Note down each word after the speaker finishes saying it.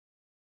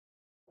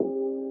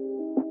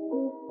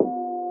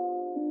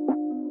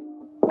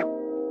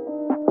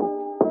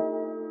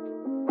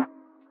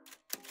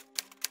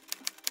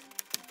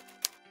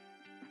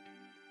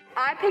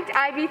picked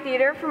IB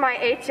Theater for my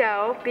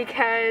HL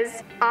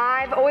because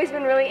I've always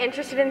been really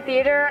interested in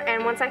theater,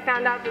 and once I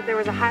found out that there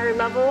was a higher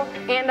level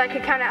and I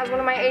could count it as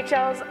one of my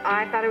HLs,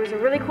 I thought it was a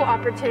really cool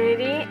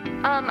opportunity.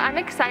 I'm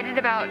excited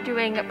about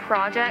doing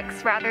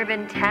projects rather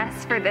than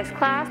tests for this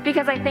class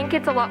because I think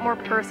it's a lot more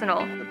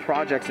personal. The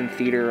projects in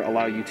theater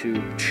allow you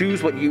to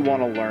choose what you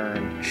want to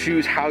learn,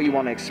 choose how you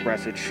want to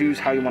express it, choose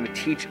how you want to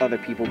teach other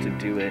people to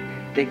do it.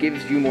 It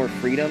gives you more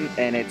freedom,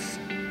 and it's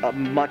a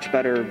much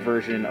better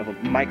version of a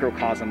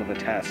microcosm of a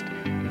test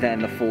than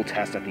the full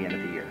test at the end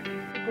of the year.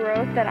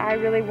 Growth that I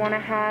really want to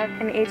have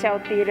in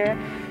HL Theater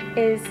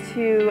is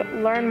to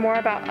learn more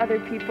about other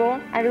people.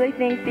 I really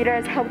think theater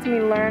has helped me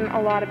learn a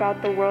lot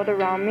about the world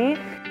around me.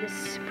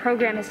 This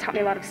program has taught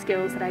me a lot of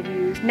skills that I've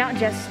used, not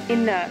just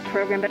in the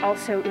program, but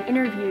also in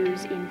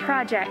interviews, in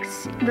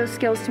projects. Those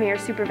skills to me are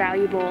super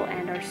valuable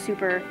and are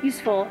super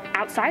useful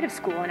outside of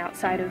school and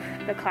outside of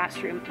the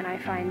classroom, and I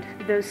find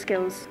those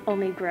skills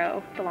only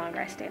grow the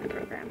longer I stay in the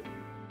program.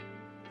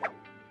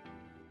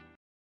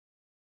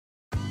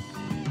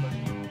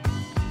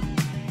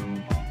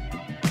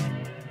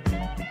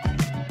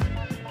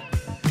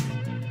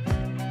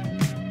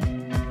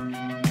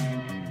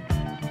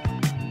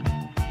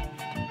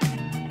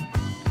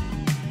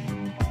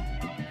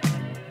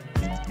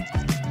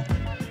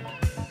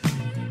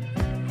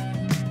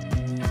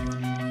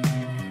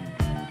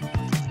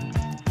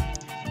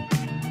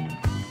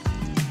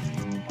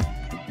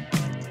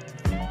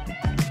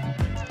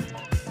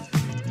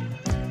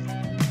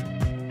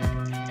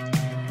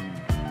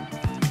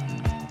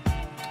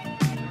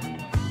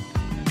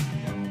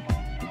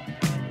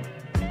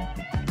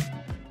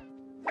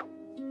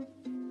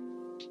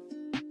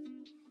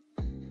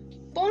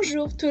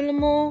 Bonjour tout le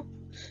monde.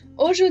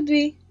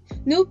 Aujourd'hui,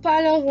 nous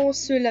parlerons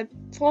sur le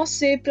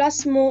français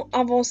placement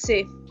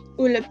avancé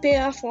ou le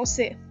PA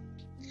français.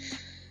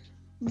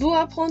 Vous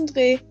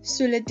apprendrez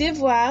sur le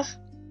devoir,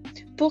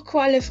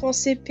 pourquoi le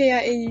français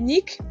PA est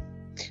unique,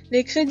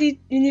 les crédits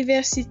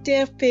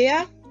universitaires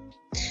PA,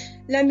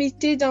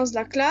 l'amitié dans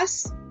la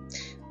classe,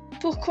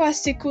 pourquoi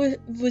ce cours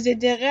vous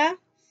aidera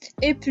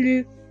et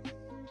plus.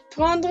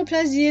 Prendre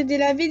plaisir de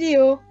la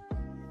vidéo.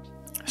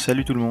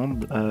 Salut tout le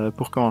monde,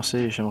 pour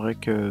commencer j'aimerais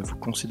que vous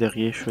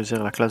considériez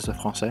choisir la classe de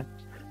français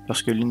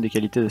parce que l'une des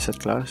qualités de cette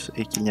classe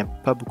est qu'il n'y a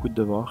pas beaucoup de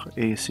devoirs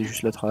et c'est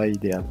juste le travail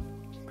idéal.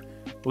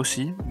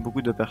 Aussi,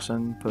 beaucoup de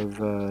personnes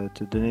peuvent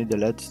te donner de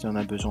l'aide si tu en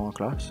as besoin en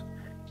classe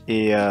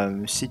et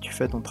si tu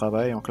fais ton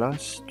travail en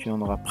classe, tu n'en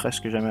auras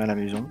presque jamais à la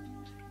maison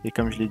et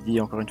comme je l'ai dit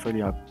encore une fois, il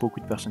y a beaucoup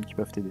de personnes qui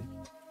peuvent t'aider.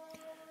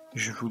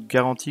 Je vous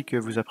garantis que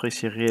vous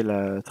apprécierez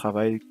le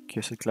travail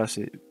que cette classe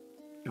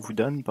vous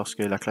donne parce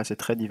que la classe est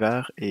très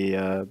diverse et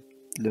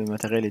le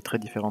matériel est très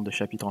différent de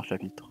chapitre en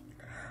chapitre.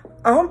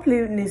 En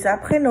plus, nous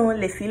apprenons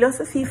les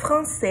philosophies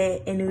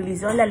françaises et nous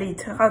lisons la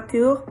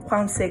littérature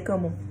française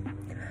commune.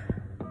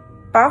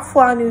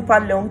 Parfois, nous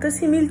parlons de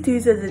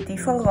similitudes et de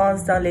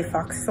différences dans les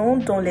factions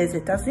dont les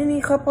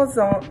États-Unis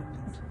représentent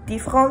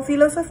différentes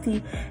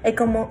philosophies et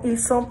comment ils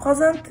sont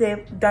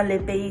présentés dans les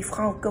pays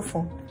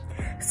francophones.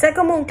 C'est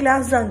comme une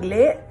classe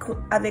d'anglais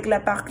avec la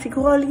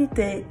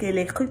particularité que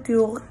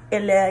l'écriture et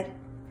les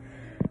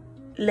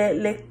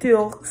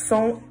lectures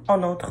sont en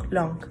notre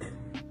langue.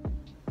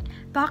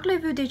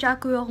 Parlez-vous déjà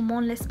couramment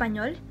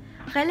l'espagnol?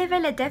 Relevez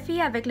le défi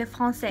avec le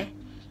français.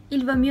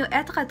 Il vaut mieux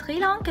être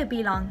trilingue que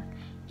bilingue.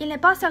 Il n'est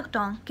pas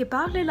certain que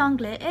parler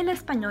l'anglais et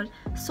l'espagnol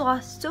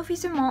soit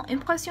suffisamment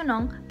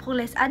impressionnant pour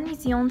les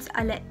admissions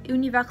à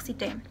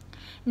l'université.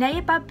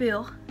 N'ayez pas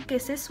peur que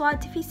ce soit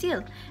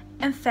difficile.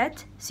 En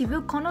fait, si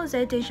vous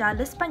connaissez déjà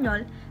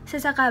l'espagnol, ce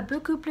sera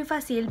beaucoup plus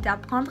facile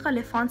d'apprendre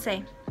le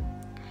français.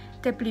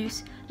 De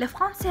plus, le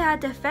français a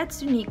des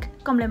fêtes uniques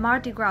comme le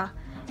Mardi Gras.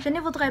 Je ne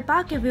voudrais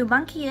pas que vous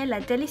manquiez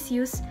la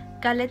délicieuse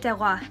galette des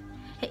rois.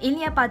 Et il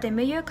n'y a pas de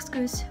meilleure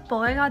excuse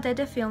pour regarder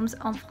des films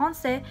en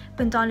français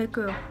pendant le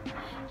cours.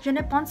 Je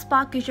ne pense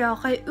pas que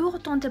j'aurais eu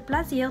autant de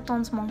plaisir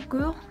dans mon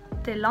cours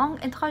de langue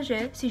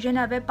étrangère si je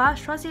n'avais pas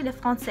choisi le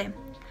français.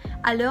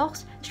 Alors,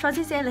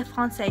 choisissez le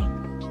français.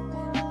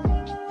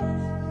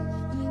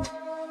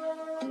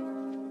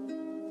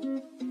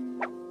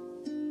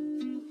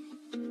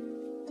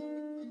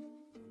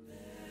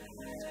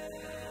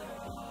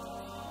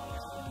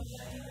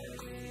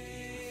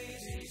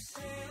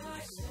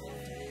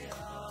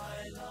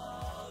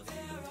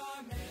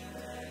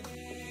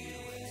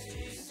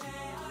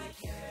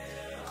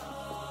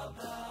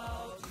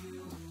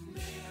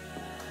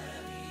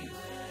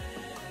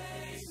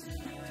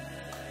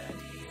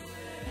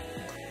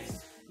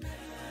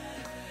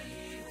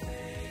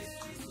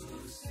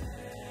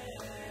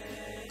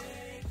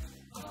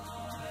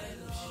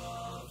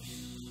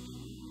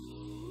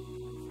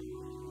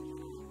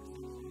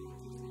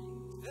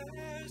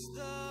 There's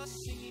the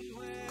singing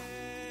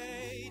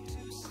way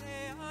to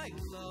say I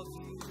love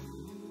you.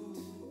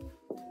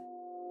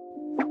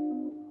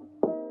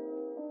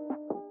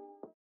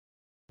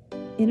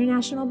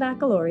 International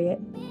Baccalaureate,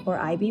 or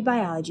IB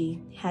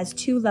Biology, has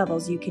 2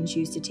 levels you can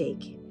choose to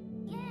take.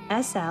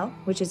 SL,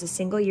 which is a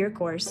single-year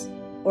course,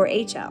 or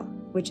HL,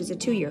 which is a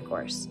 2-year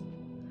course.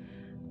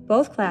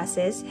 Both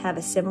classes have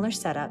a similar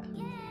setup,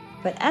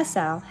 but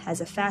SL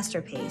has a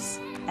faster pace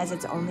as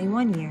it's only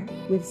 1 year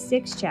with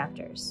 6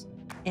 chapters,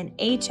 and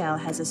HL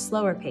has a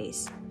slower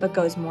pace but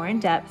goes more in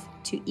depth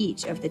to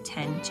each of the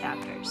 10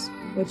 chapters.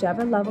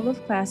 Whichever level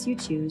of class you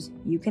choose,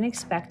 you can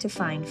expect to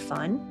find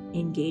fun,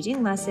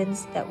 engaging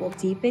lessons that will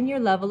deepen your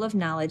level of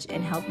knowledge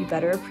and help you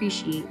better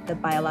appreciate the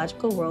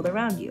biological world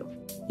around you.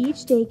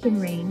 Each day can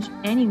range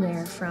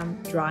anywhere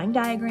from drawing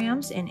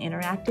diagrams and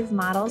interactive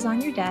models on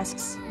your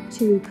desks,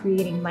 to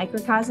creating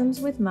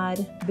microcosms with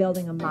mud,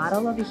 building a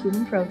model of a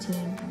human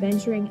protein,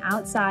 venturing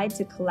outside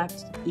to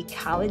collect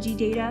ecology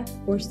data,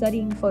 or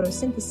studying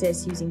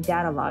photosynthesis using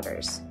data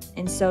loggers,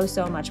 and so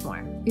much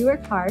more. We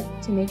work hard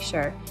to make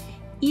sure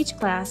each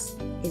class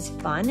is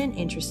fun and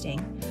interesting,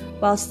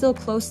 while still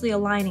closely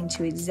aligning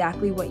to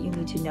exactly what you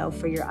need to know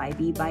for your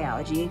IB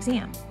biology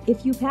exam.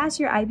 If you pass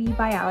your IB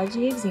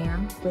biology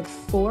exam with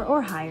 4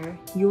 or higher,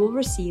 you will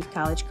receive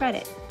college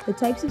credit. The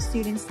types of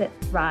students that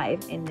thrive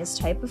in this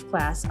type of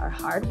class are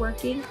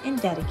hardworking and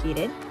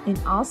dedicated,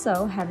 and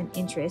also have an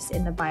interest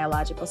in the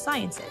biological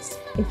sciences.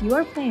 If you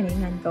are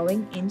planning on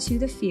going into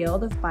the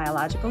field of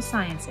biological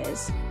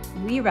sciences,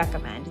 we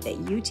recommend that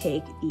you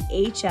take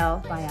the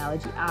HL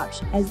biology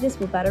option, as this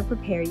will better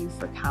prepare you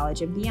for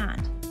college and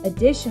beyond.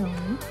 Additionally,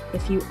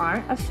 if you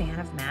aren't a fan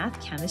of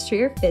math,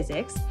 chemistry, or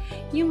physics,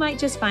 you might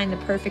just find the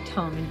perfect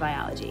home in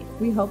biology.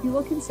 We hope you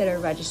will consider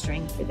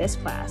registering for this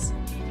class,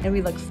 and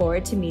we look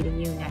forward to meeting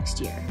you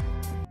next year.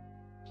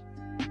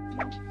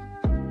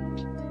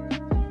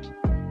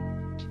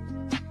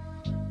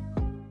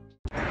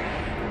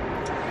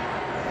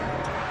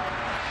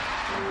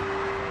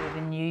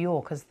 In New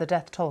York, as the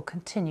death toll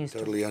continues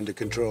totally under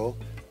control.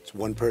 It's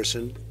one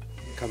person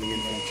coming in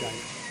from China.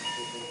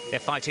 They're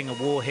fighting a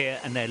war here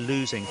and they're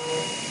losing.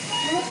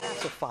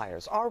 Massive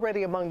fires,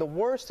 already among the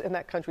worst in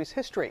that country's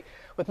history,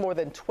 with more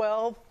than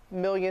 12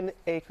 million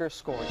acres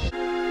scorched.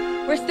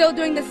 We're still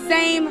doing the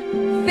same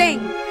thing.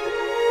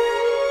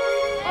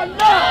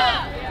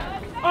 Enough!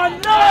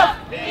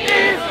 Enough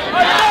is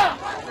enough!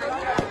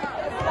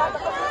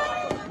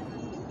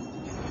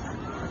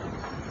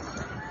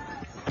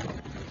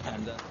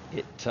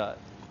 And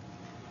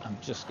I'm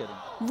just getting...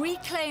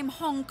 Reclaim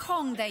Hong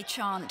Kong, they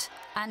chant,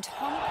 and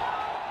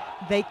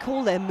They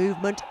call their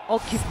movement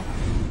Occupy.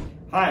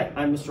 Hi,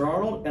 I'm Mr.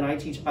 Arnold, and I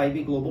teach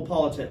IB Global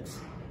Politics.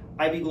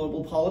 IB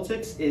Global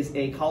Politics is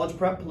a college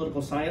prep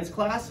political science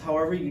class.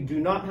 However, you do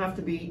not have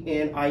to be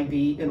in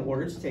IB in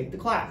order to take the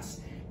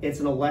class. It's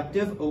an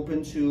elective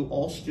open to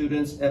all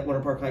students at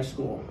Winter Park High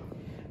School.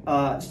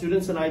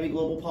 Students in IB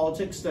Global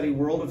Politics study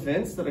world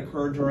events that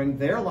occur during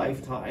their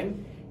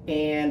lifetime,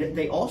 and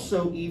they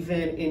also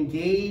even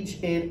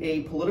engage in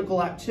a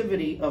political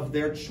activity of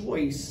their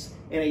choice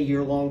in a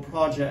year-long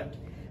project.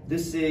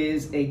 This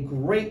is a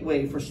great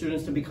way for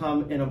students to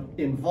become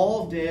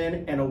involved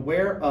in and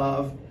aware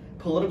of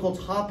political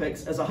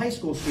topics as a high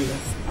school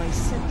student.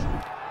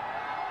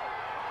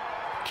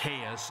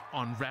 Chaos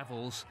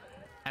unravels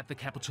at the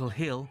Capitol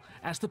Hill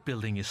as the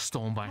building is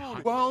stormed by...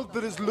 The world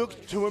that has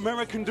looked to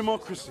American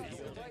democracy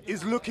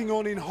is looking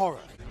on in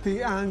horror.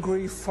 The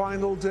angry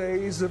final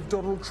days of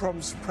Donald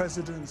Trump's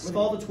presidency. With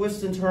all the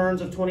twists and turns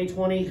of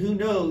 2020, who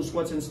knows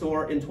what's in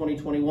store in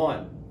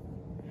 2021?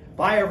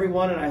 Bye,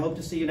 everyone, and I hope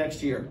to see you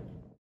next year.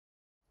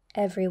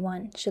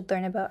 Everyone should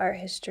learn about art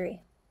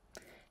history.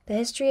 The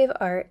history of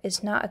art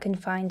is not a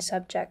confined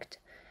subject.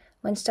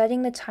 When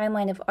studying the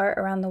timeline of art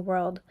around the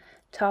world,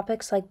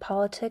 topics like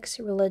politics,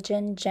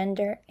 religion,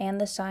 gender, and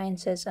the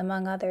sciences,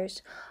 among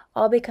others,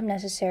 all become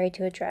necessary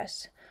to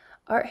address.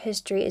 Art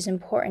history is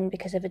important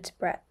because of its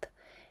breadth.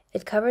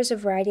 It covers a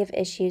variety of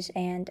issues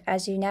and,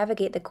 as you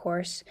navigate the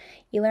course,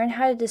 you learn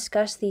how to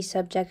discuss these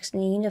subjects in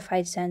a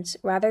unified sense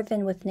rather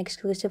than with an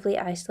exclusively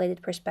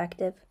isolated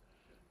perspective.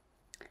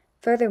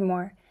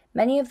 Furthermore,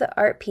 many of the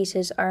art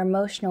pieces are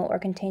emotional or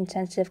contain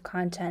sensitive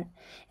content,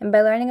 and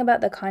by learning about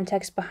the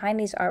context behind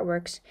these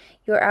artworks,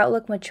 your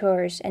outlook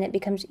matures and it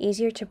becomes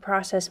easier to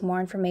process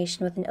more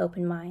information with an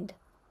open mind.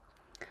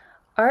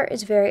 Art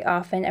is very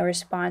often a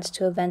response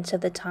to events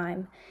of the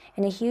time,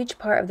 and a huge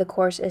part of the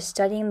course is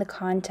studying the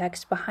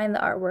context behind the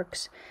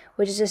artworks,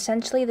 which is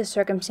essentially the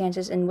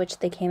circumstances in which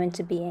they came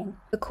into being.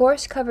 The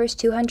course covers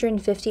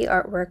 250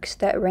 artworks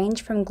that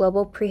range from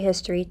global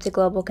prehistory to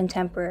global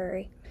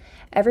contemporary.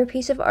 Every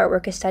piece of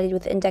artwork is studied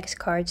with index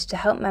cards to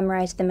help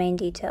memorize the main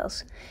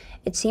details.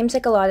 It seems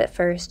like a lot at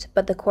first,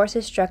 but the course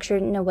is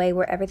structured in a way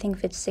where everything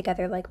fits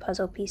together like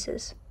puzzle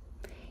pieces.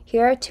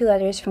 Here are 2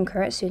 letters from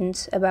current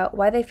students about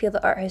why they feel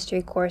the art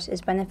history course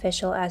is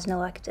beneficial as an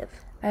elective.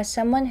 As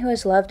someone who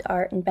has loved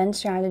art and been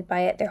surrounded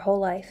by it their whole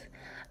life,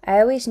 I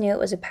always knew it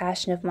was a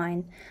passion of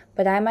mine,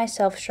 but I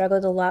myself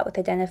struggled a lot with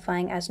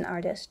identifying as an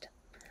artist.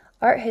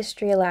 Art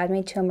history allowed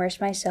me to immerse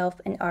myself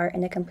in art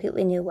in a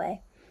completely new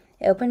way.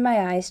 It opened my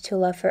eyes to a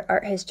love for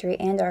art history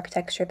and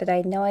architecture that I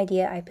had no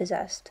idea I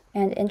possessed,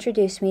 and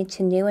introduced me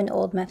to new and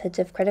old methods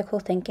of critical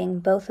thinking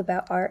both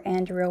about art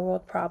and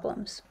real-world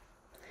problems.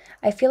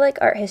 I feel like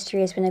art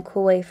history has been a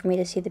cool way for me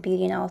to see the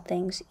beauty in all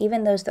things,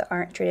 even those that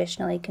aren't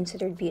traditionally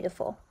considered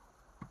beautiful.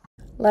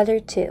 Letter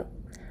 2.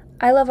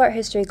 I love art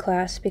history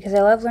class because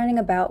I love learning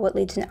about what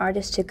leads an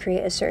artist to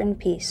create a certain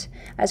piece,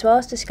 as well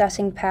as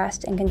discussing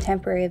past and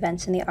contemporary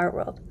events in the art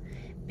world.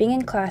 Being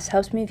in class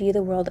helps me view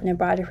the world in a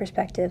broader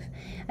perspective,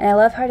 and I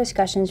love how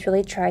discussions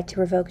really try to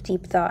provoke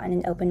deep thought in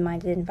an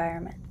open-minded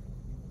environment.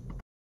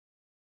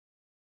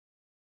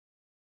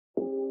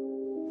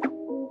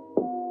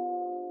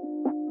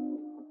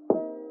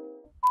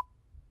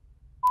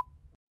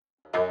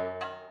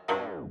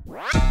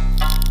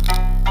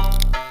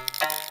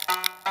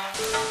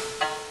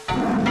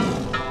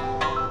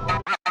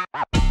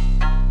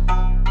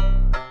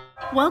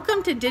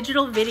 Welcome to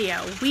Digital Video.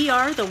 We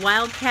are the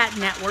Wildcat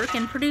Network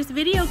and produce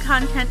video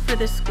content for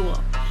the school.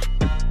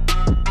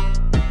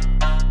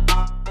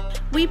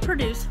 We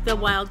produce the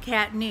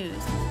Wildcat News.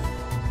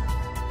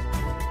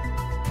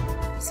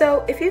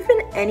 So, if you've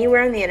been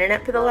anywhere on the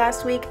internet for the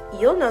last week,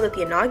 you'll know that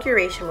the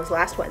inauguration was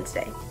last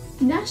Wednesday.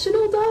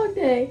 National Dog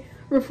Day!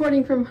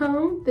 Reporting from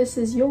home, this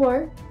is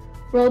your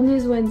World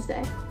News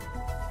Wednesday.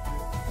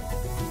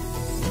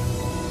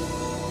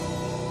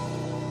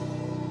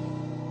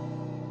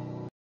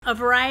 A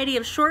variety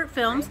of short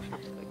films.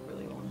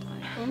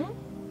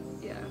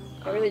 Yeah.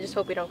 I really just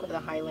hope we don't go to the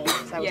Highlands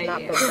because I was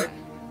not prepared.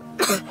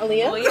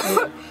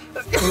 Aaliyah?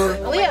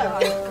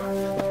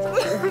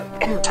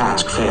 Aaliyah!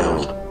 Task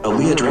failed.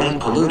 Aaliyah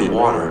drank polluted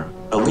water.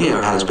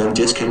 Aaliyah has been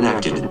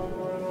disconnected.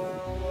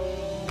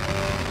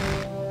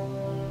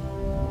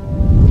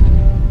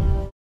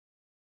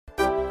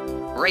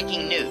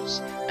 Breaking news!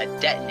 A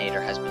detonator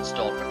has been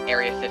stolen from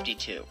Area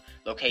 52.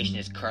 Location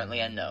is currently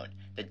unknown.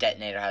 The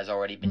detonator has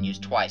already been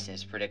used twice and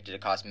is predicted to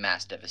cause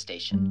mass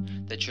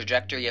devastation. The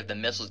trajectory of the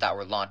missiles that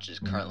were launched is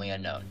currently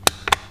unknown.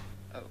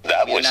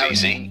 That was now easy.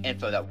 receiving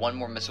info that one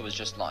more missile was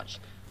just launched.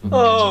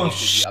 Oh,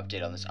 Continue to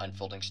update on this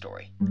unfolding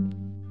story.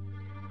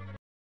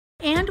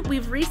 And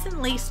we've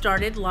recently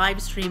started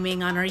live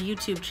streaming on our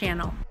YouTube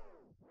channel.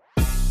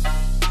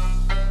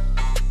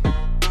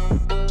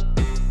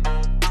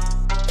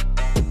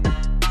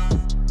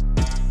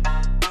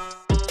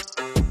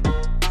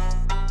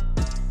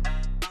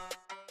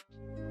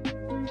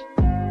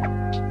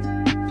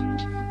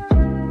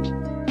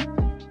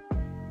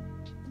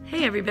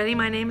 Hey everybody,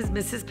 my name is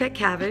Mrs.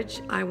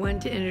 Petcavage. I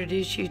want to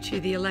introduce you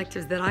to the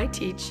electives that I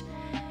teach.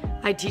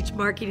 I teach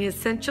marketing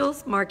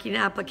essentials, marketing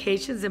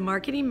applications, and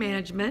marketing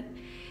management.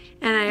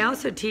 And I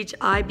also teach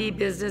IB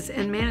business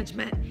and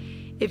management.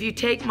 If you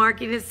take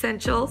marketing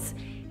essentials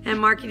and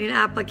marketing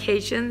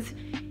applications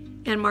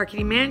and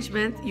marketing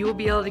management, you will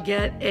be able to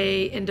get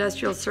an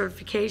industrial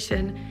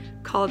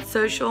certification called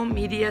Social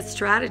Media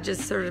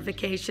Strategist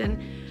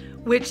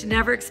Certification, which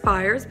never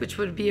expires, which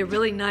would be a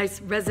really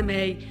nice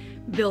resume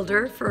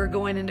builder for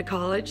going into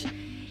college.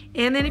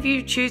 And then if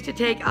you choose to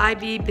take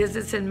IB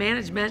Business and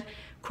Management,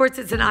 of course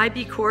it's an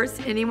IB course,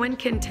 anyone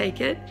can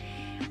take it.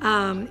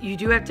 You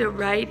do have to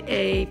write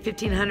a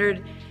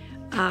 1,500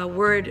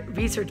 word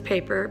research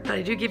paper, but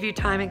I do give you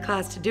time in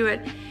class to do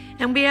it.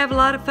 And we have a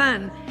lot of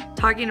fun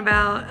talking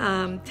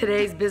about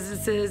today's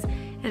businesses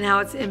and how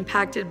it's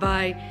impacted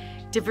by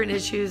different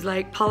issues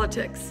like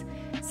politics.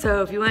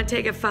 So if you want to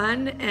take a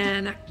fun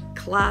and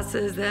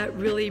classes that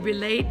really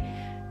relate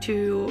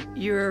to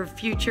your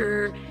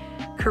future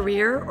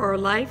career or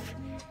life,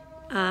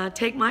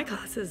 take my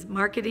classes,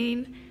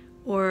 marketing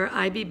or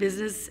IB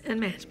Business and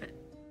Management.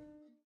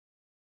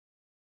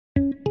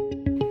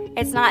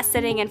 It's not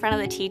sitting in front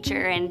of the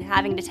teacher and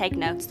having to take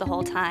notes the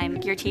whole time.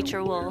 Your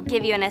teacher will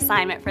give you an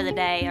assignment for the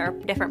day or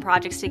different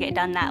projects to get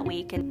done that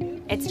week,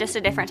 and it's just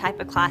a different type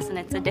of class and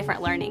it's a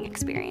different learning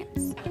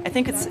experience. I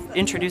think it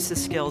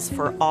introduces skills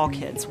for all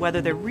kids,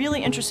 whether they're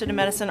really interested in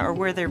medicine or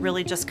where they're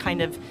really just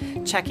kind of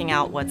checking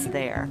out what's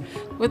there.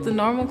 With the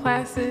normal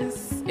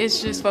classes,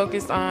 it's just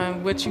focused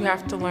on what you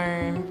have to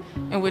learn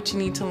and what you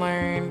need to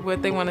learn,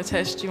 what they want to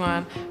test you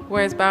on.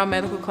 Whereas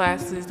biomedical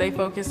classes, they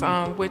focus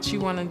on what you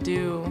want to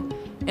do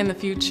in the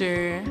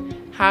future,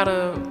 how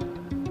to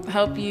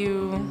help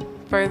you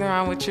further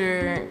on with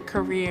your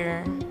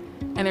career,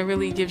 and it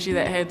really gives you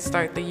that head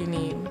start that you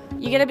need.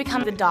 You get to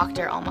become the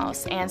doctor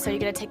almost, and so you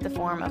get to take the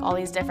form of all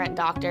these different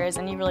doctors,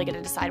 and you really get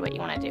to decide what you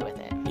want to do with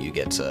it. You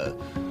get to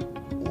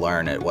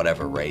learn at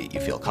whatever rate you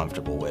feel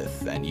comfortable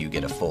with, and you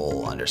get a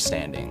full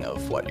understanding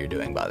of what you're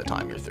doing by the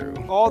time you're through.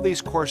 All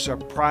these courses are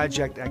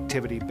project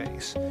activity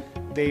based.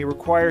 They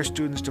require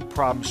students to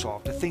problem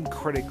solve, to think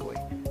critically,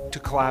 to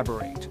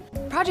collaborate.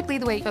 Project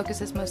Lead the Way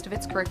focuses most of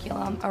its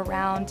curriculum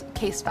around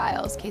case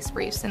files, case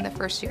briefs. In the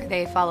first year,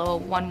 they follow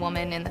one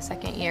woman. In the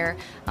second year,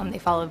 they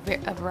follow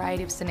a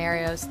variety of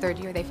scenarios. Third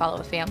year, they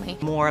follow a family.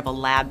 More of a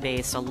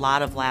lab-based, a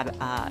lot of lab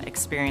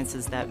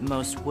experiences that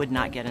most would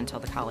not get until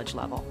the college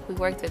level. We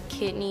worked with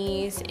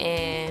kidneys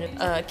and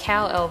a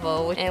cow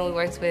elbow, and we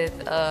worked with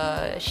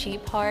a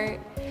sheep heart.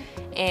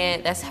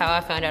 And that's how I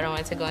found out I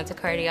wanted to go into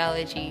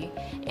cardiology.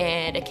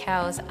 And a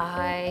cow's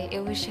eye, it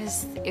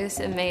was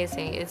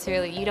amazing. It's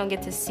really, you don't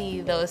get to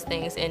see those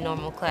things in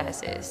normal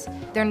classes.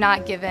 They're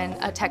not given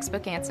a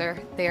textbook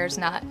answer. There's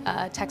not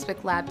a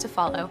textbook lab to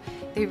follow.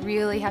 They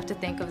really have to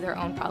think of their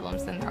own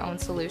problems and their own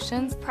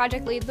solutions.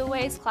 Project Lead the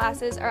Way's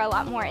classes are a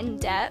lot more in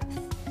depth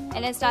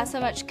and it's not so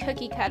much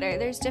cookie cutter.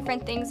 There's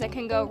different things that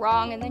can go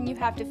wrong, and then you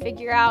have to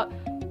figure out,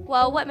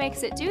 well, what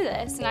makes it do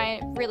this? And I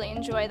really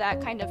enjoy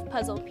that kind of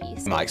puzzle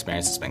piece. My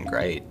experience has been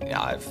great.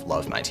 I've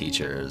loved my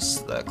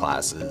teachers, the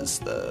classes,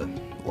 the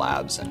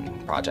labs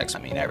and projects. I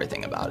mean,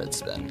 everything about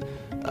it's been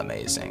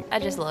amazing. I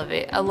just love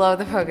it. I love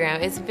the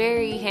program. It's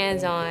very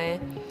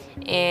hands-on,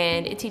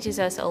 and it teaches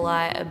us a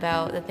lot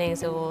about the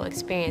things that we'll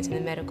experience in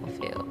the medical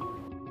field.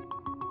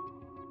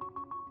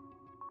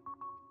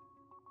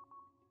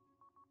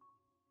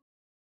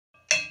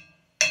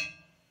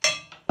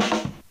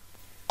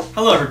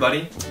 Hello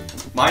everybody,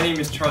 my name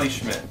is Charlie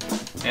Schmidt,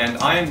 and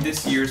I am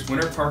this year's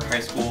Winter Park High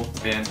School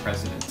Band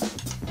President.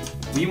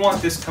 We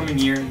want this coming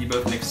year to be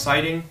both an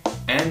exciting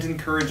and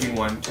encouraging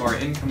one to our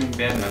incoming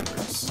band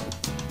members.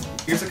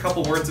 Here's a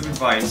couple words of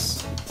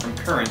advice from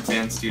current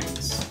band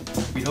students.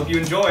 We hope you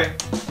enjoy!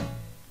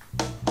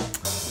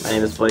 My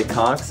name is Blake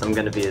Cox. I'm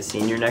going to be a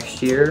senior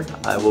next year.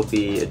 I will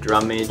be a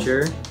drum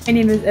major. My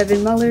name is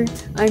Evan Muller.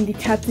 I'm the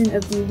captain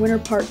of the Winter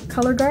Park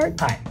Color Guard.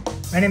 Hi,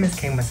 my name is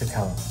King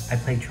Masatello. I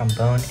play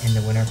trombone in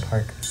the Winter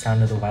Park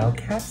Sound of the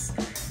Wildcats,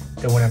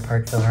 the Winter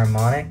Park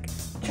Philharmonic,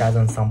 Jazz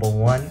Ensemble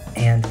 1,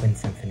 and Wind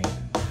Symphony.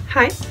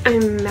 Hi,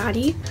 I'm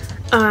Maddie.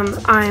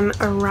 I'm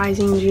a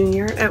rising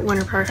junior at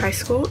Winter Park High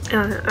School.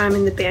 I'm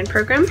in the band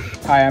program.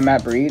 Hi, I'm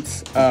Matt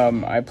Breitz.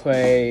 I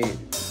play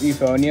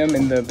euphonium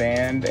in the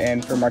band,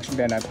 and for marching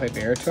band I play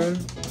baritone.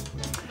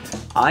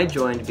 I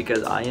joined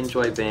because I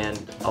enjoy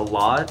band a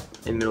lot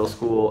in middle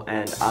school,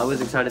 and I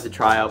was excited to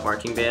try out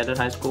marching band in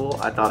high school.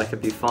 I thought it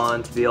could be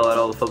fun to be at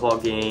all the football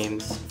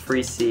games,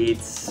 free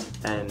seats,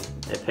 and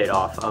it paid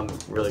off. I'm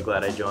really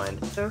glad I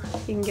joined. So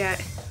you can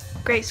get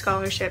great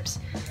scholarships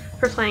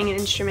for playing an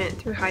instrument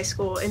through high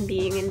school and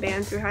being in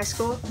band through high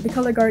school. The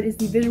color guard is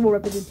the visual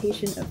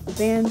representation of the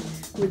band.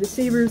 We're the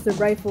sabers, the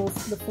rifles,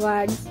 the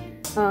flags,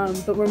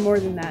 but we're more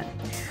than that.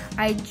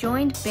 I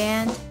joined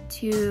band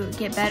to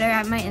get better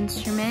at my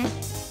instrument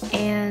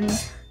and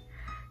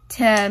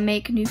to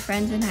make new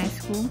friends in high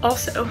school.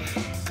 Also,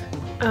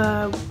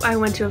 I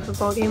went to a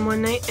football game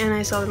one night and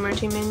I saw the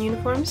marching band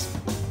uniforms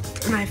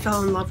and I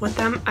fell in love with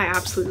them. I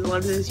absolutely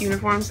loved those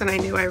uniforms and I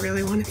knew I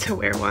really wanted to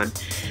wear one.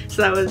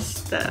 So that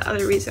was the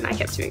other reason I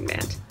kept doing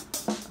band.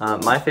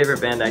 My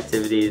favorite band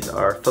activities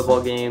are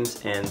football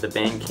games and the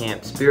band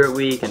camp Spirit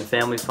Week and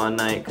Family Fun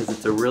Night, because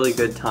it's a really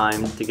good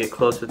time to get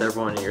close with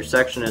everyone in your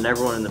section and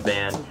everyone in the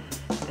band,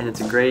 and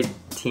it's a great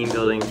team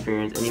building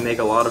experience and you make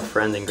a lot of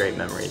friends and great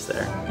memories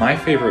there. My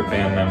favorite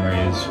band memory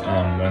is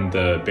when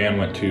the band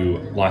went to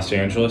Los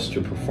Angeles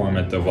to perform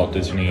at the Walt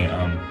Disney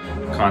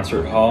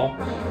Concert Hall.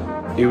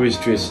 It was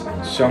just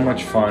so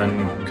much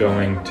fun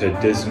going to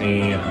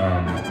Disney,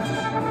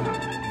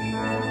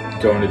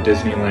 going to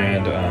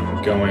Disneyland,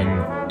 going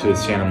to the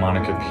Santa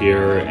Monica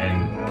Pier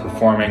and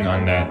performing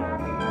on that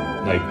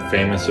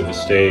famous of a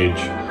stage.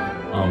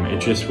 It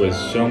just was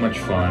so much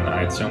fun. I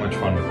had so much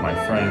fun with my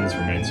friends.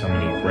 We made so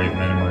many great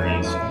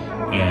memories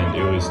and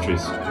it was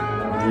just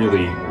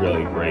really,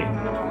 really great.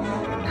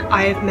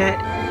 I have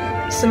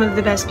met some of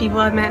the best people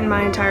I've met in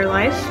my entire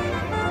life.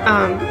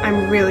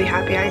 I'm really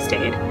happy I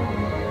stayed.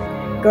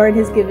 Guard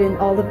has given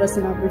all of us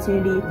an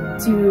opportunity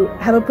to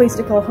have a place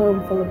to call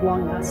home full of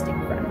long-lasting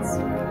friends.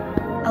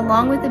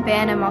 Along with the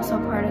band, I'm also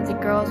part of the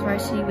girls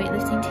varsity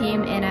weightlifting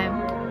team and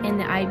I'm in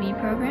the IB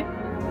program.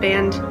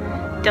 Band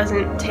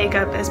doesn't take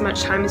up as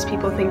much time as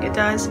people think it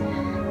does,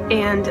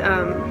 and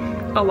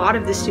a lot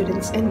of the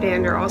students in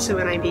band are also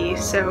in IB,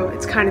 so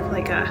it's kind of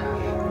like a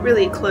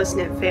really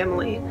close-knit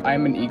family.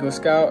 I'm an Eagle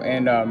Scout,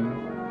 and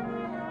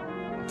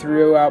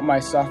throughout my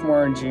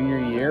sophomore and junior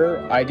year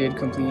I did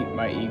complete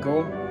my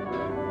Eagle.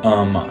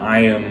 I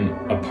am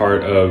a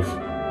part of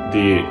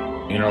the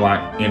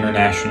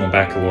International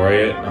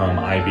Baccalaureate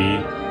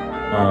IB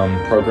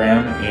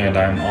program, and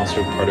I'm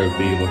also part of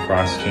the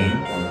lacrosse team.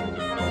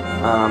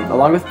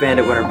 Along with band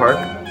at Winter Park,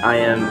 I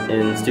am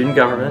in student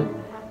government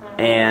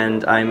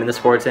and I'm in the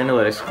Sports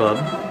Analytics Club.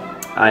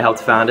 I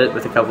helped found it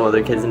with a couple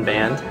other kids in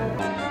band.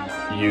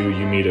 You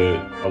meet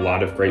a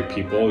lot of great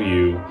people,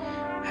 you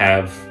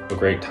have a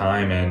great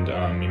time,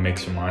 and you make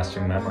some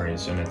lasting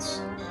memories, and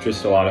it's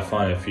just a lot of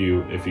fun if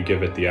you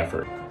give it the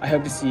effort. I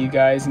hope to see you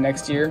guys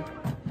next year,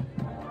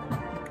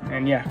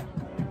 and yeah,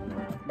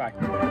 bye.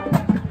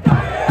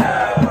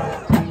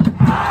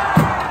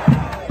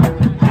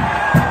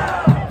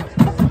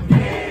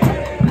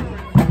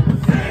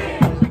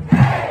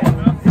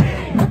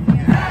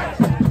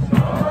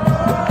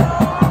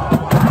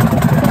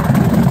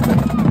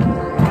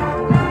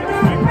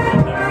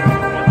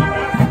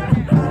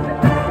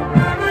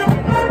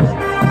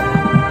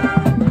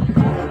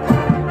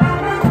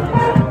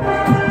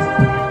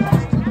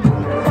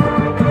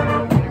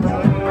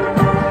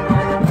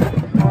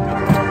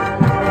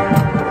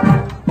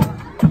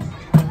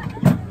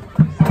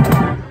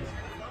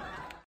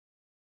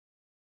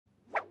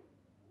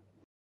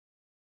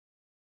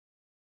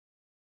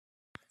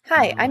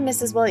 Hi, I'm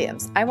Mrs.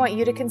 Williams. I want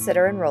you to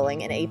consider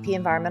enrolling in AP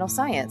Environmental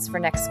Science for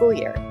next school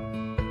year.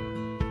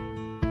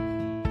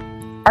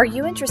 Are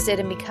you interested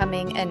in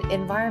becoming an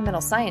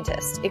environmental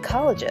scientist,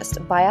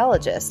 ecologist,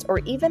 biologist, or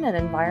even an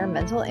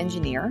environmental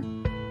engineer?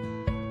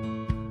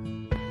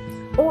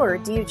 Or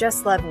do you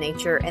just love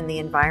nature and the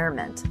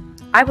environment?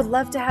 I would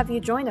love to have you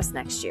join us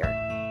next year.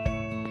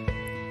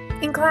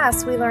 In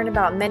class, we learn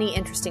about many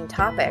interesting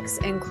topics,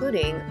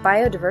 including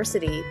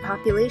biodiversity,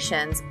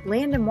 populations,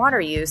 land and water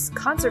use,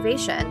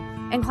 conservation,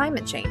 and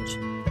climate change.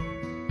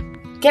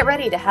 Get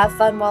ready to have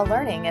fun while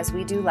learning as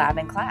we do lab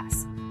in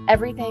class.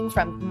 Everything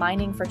from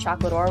mining for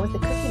chocolate ore with the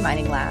cookie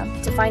mining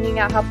lab to finding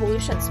out how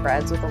pollution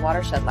spreads with the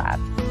watershed lab.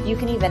 You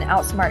can even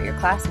outsmart your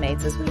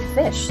classmates as we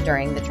fish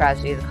during the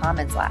Tragedy of the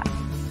Commons lab.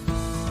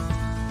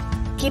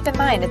 Keep in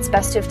mind, it's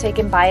best to have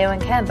taken bio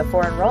and chem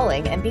before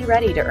enrolling and be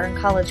ready to earn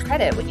college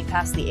credit when you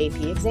pass the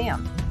AP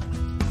exam.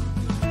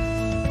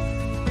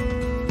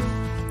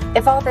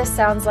 If all this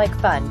sounds like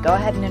fun, go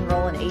ahead and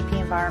enroll in AP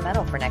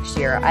Environmental for next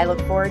year. I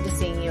look forward to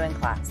seeing you in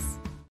class.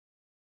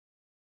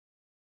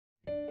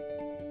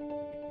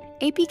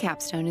 AP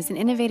Capstone is an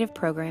innovative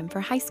program for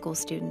high school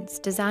students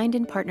designed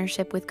in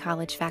partnership with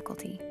college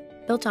faculty.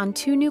 Built on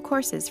 2 new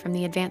courses from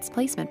the Advanced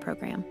Placement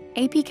Program,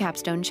 AP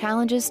Capstone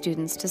challenges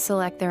students to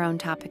select their own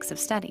topics of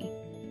study.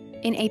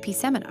 In AP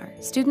Seminar,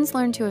 students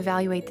learn to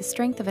evaluate the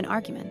strength of an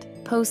argument,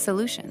 pose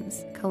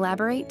solutions,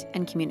 collaborate,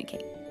 and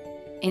communicate.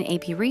 In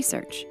AP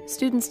Research,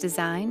 students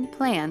design,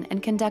 plan,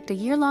 and conduct a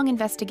year-long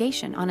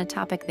investigation on a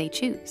topic they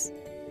choose.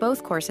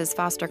 Both courses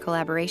foster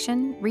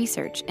collaboration,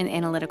 research, and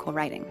analytical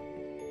writing.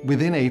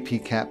 Within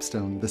AP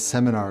Capstone, the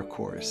seminar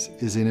course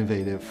is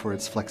innovative for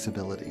its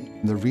flexibility.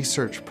 The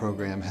research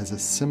program has a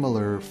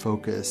similar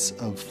focus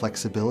of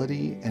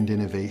flexibility and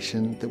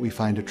innovation that we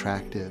find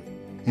attractive.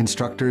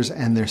 Instructors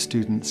and their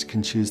students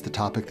can choose the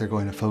topic they're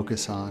going to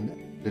focus on.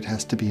 It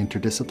has to be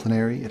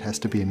interdisciplinary, it has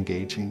to be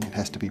engaging, it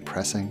has to be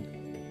pressing.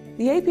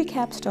 The AP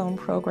Capstone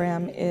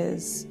program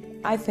is,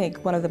 I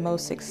think, one of the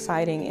most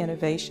exciting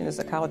innovations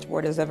the College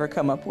Board has ever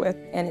come up with,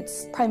 and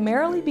it's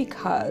primarily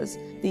because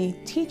the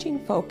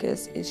teaching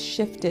focus is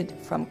shifted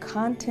from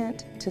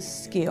content to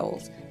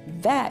skills.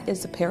 That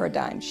is a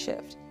paradigm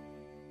shift.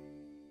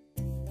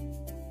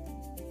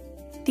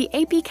 The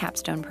AP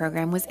Capstone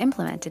program was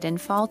implemented in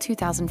fall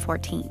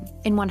 2014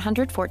 in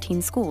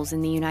 114 schools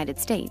in the United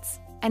States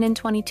and in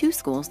 22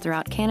 schools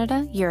throughout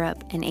Canada,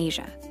 Europe, and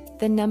Asia.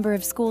 The number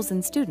of schools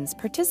and students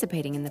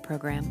participating in the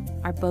program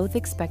are both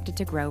expected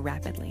to grow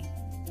rapidly.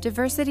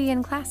 Diversity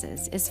in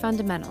classes is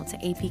fundamental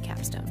to AP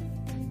Capstone.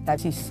 I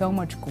see so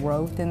much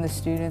growth in the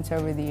students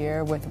over the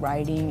year with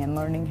writing and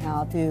learning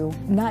how to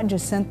not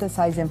just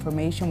synthesize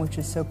information, which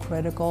is so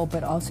critical,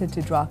 but also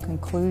to draw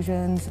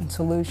conclusions and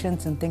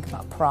solutions and think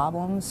about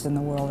problems in the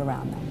world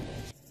around them.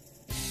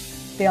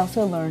 They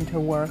also learn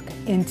to work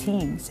in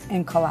teams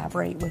and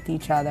collaborate with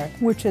each other,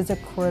 which is a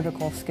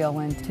critical skill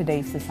in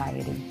today's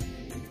society.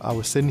 I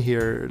was sitting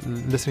here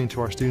listening to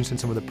our students in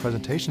some of the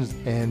presentations,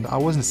 and I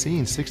wasn't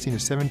seeing 16 to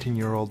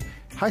 17-year-old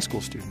high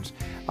school students.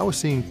 I was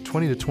seeing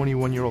 20 to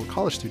 21-year-old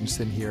college students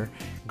sitting here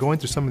going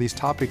through some of these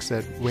topics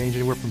that range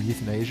anywhere from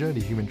euthanasia to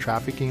human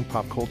trafficking,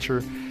 pop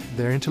culture.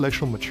 Their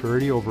intellectual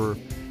maturity over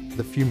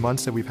the few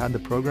months that we've had the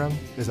program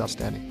is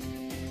outstanding.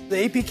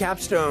 The AP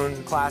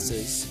Capstone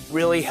classes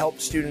really help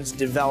students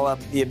develop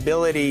the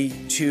ability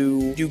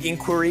to do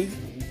inquiry,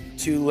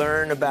 to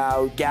learn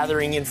about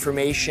gathering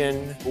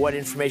information, what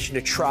information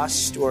to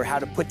trust, or how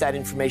to put that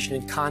information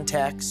in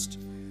context,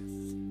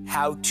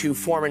 how to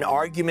form an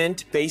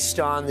argument based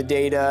on the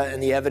data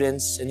and the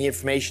evidence and the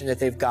information that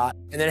they've got,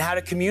 and then how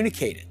to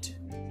communicate it.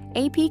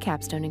 AP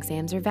Capstone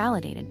exams are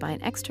validated by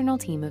an external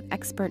team of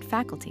expert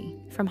faculty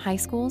from high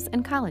schools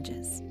and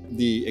colleges.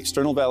 The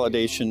external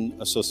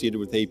validation associated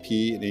with AP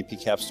and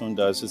AP Capstone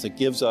does is it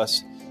gives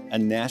us a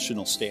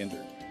national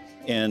standard.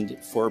 And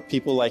for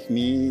people like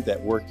me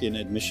that work in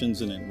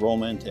admissions and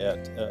enrollment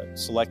at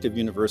selective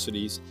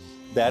universities,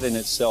 that in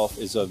itself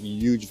is of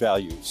huge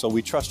value. So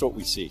we trust what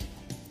we see.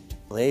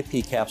 The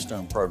AP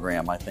Capstone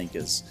program, I think,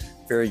 is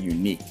very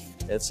unique.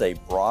 It's a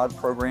broad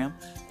program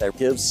that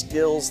gives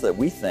skills that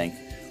we think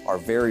are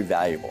very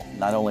valuable,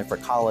 not only for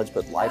college,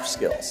 but life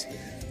skills.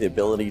 The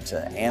ability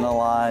to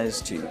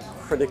analyze, to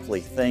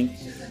critically think,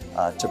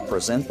 to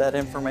present that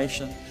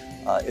information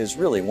is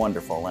really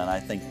wonderful. And I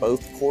think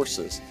both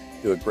courses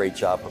do a great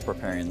job of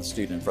preparing the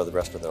student for the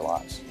rest of their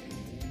lives.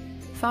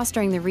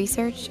 Fostering the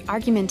research,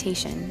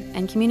 argumentation,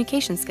 and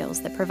communication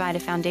skills that provide a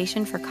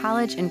foundation for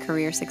college and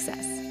career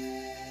success.